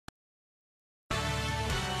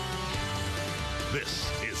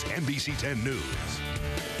This is NBC 10 News.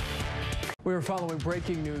 We are following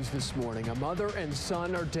breaking news this morning. A mother and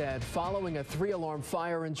son are dead following a 3-alarm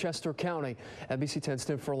fire in Chester County. NBC 10's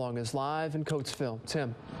Tim Furlong is live in Coatesville.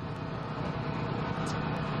 Tim.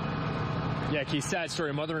 Yeah, Keith, sad story.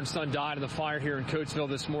 A mother and son died in the fire here in Coatesville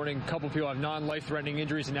this morning. A couple people have non-life-threatening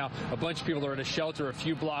injuries, and now a bunch of people are at a shelter a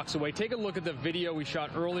few blocks away. Take a look at the video we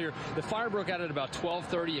shot earlier. The fire broke out at about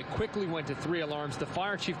 12:30. It quickly went to 3 alarms. The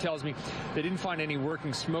fire chief tells me they didn't find any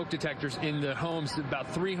working smoke detectors in the homes.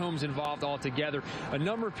 About 3 homes involved altogether. A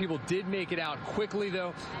number of people did make it out quickly,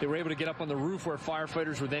 though. They were able to get up on the roof where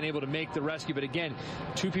firefighters were then able to make the rescue. But again,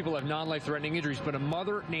 2 people have non-life-threatening injuries. But a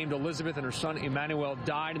mother named Elizabeth and her son Emmanuel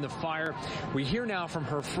died in the fire. We hear now from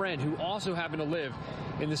her friend, who also happened to live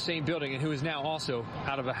in the same building and who is now also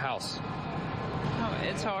out of a house. Oh,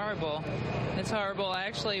 it's horrible. It's horrible.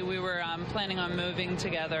 Actually, we were planning on moving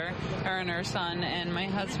together, her and her son, and my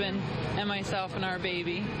husband and myself and our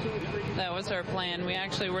baby. That was our plan. We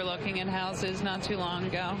actually were looking at houses not too long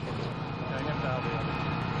ago.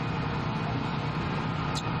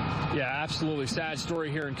 Yeah, absolutely. Sad story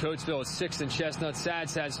here in Coatesville. It's 6th and Chestnut. Sad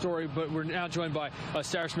story. But we're now joined by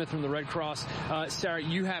Sarah Smith from the Red Cross. Sarah,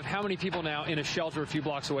 you have how many people now in a shelter a few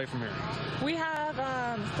blocks away from here? We have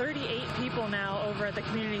 38 people now over at the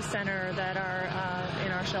community center that are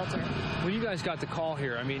in our shelter. When you guys got the call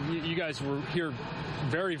here, I mean, you guys were here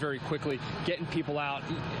very, very quickly, getting people out.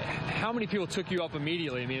 How many people took you up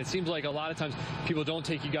immediately? I mean, it seems like a lot of times people don't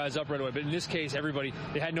take you guys up right away, but in this case, everybody,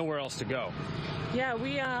 they had nowhere else to go. Yeah,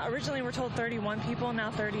 we originally were told 31 people.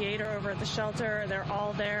 Now 38 are over at the shelter. They're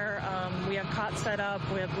all there. We have cots set up.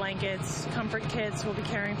 We have blankets, comfort kits. We'll be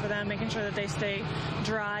caring for them, making sure that they stay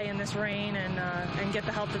dry in this rain and get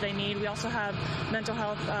the help that they need. We also have mental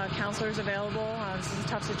health counselors available. This is a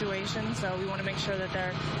tough situation, so we want to make sure that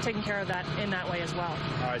they're taking care of that in that way as well.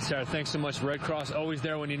 All right, Sarah, thanks so much. Red Cross, always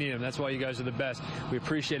there when you need them. That's why you guys are the best. We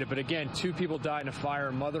appreciate it. But again, 2 people died in a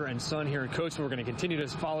fire, mother and son here in Coatesville. We're going to continue to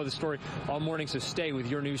follow the story all morning, so stay with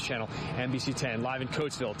your news channel, NBC 10. Live in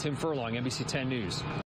Coatesville, Tim Furlong, NBC 10 News.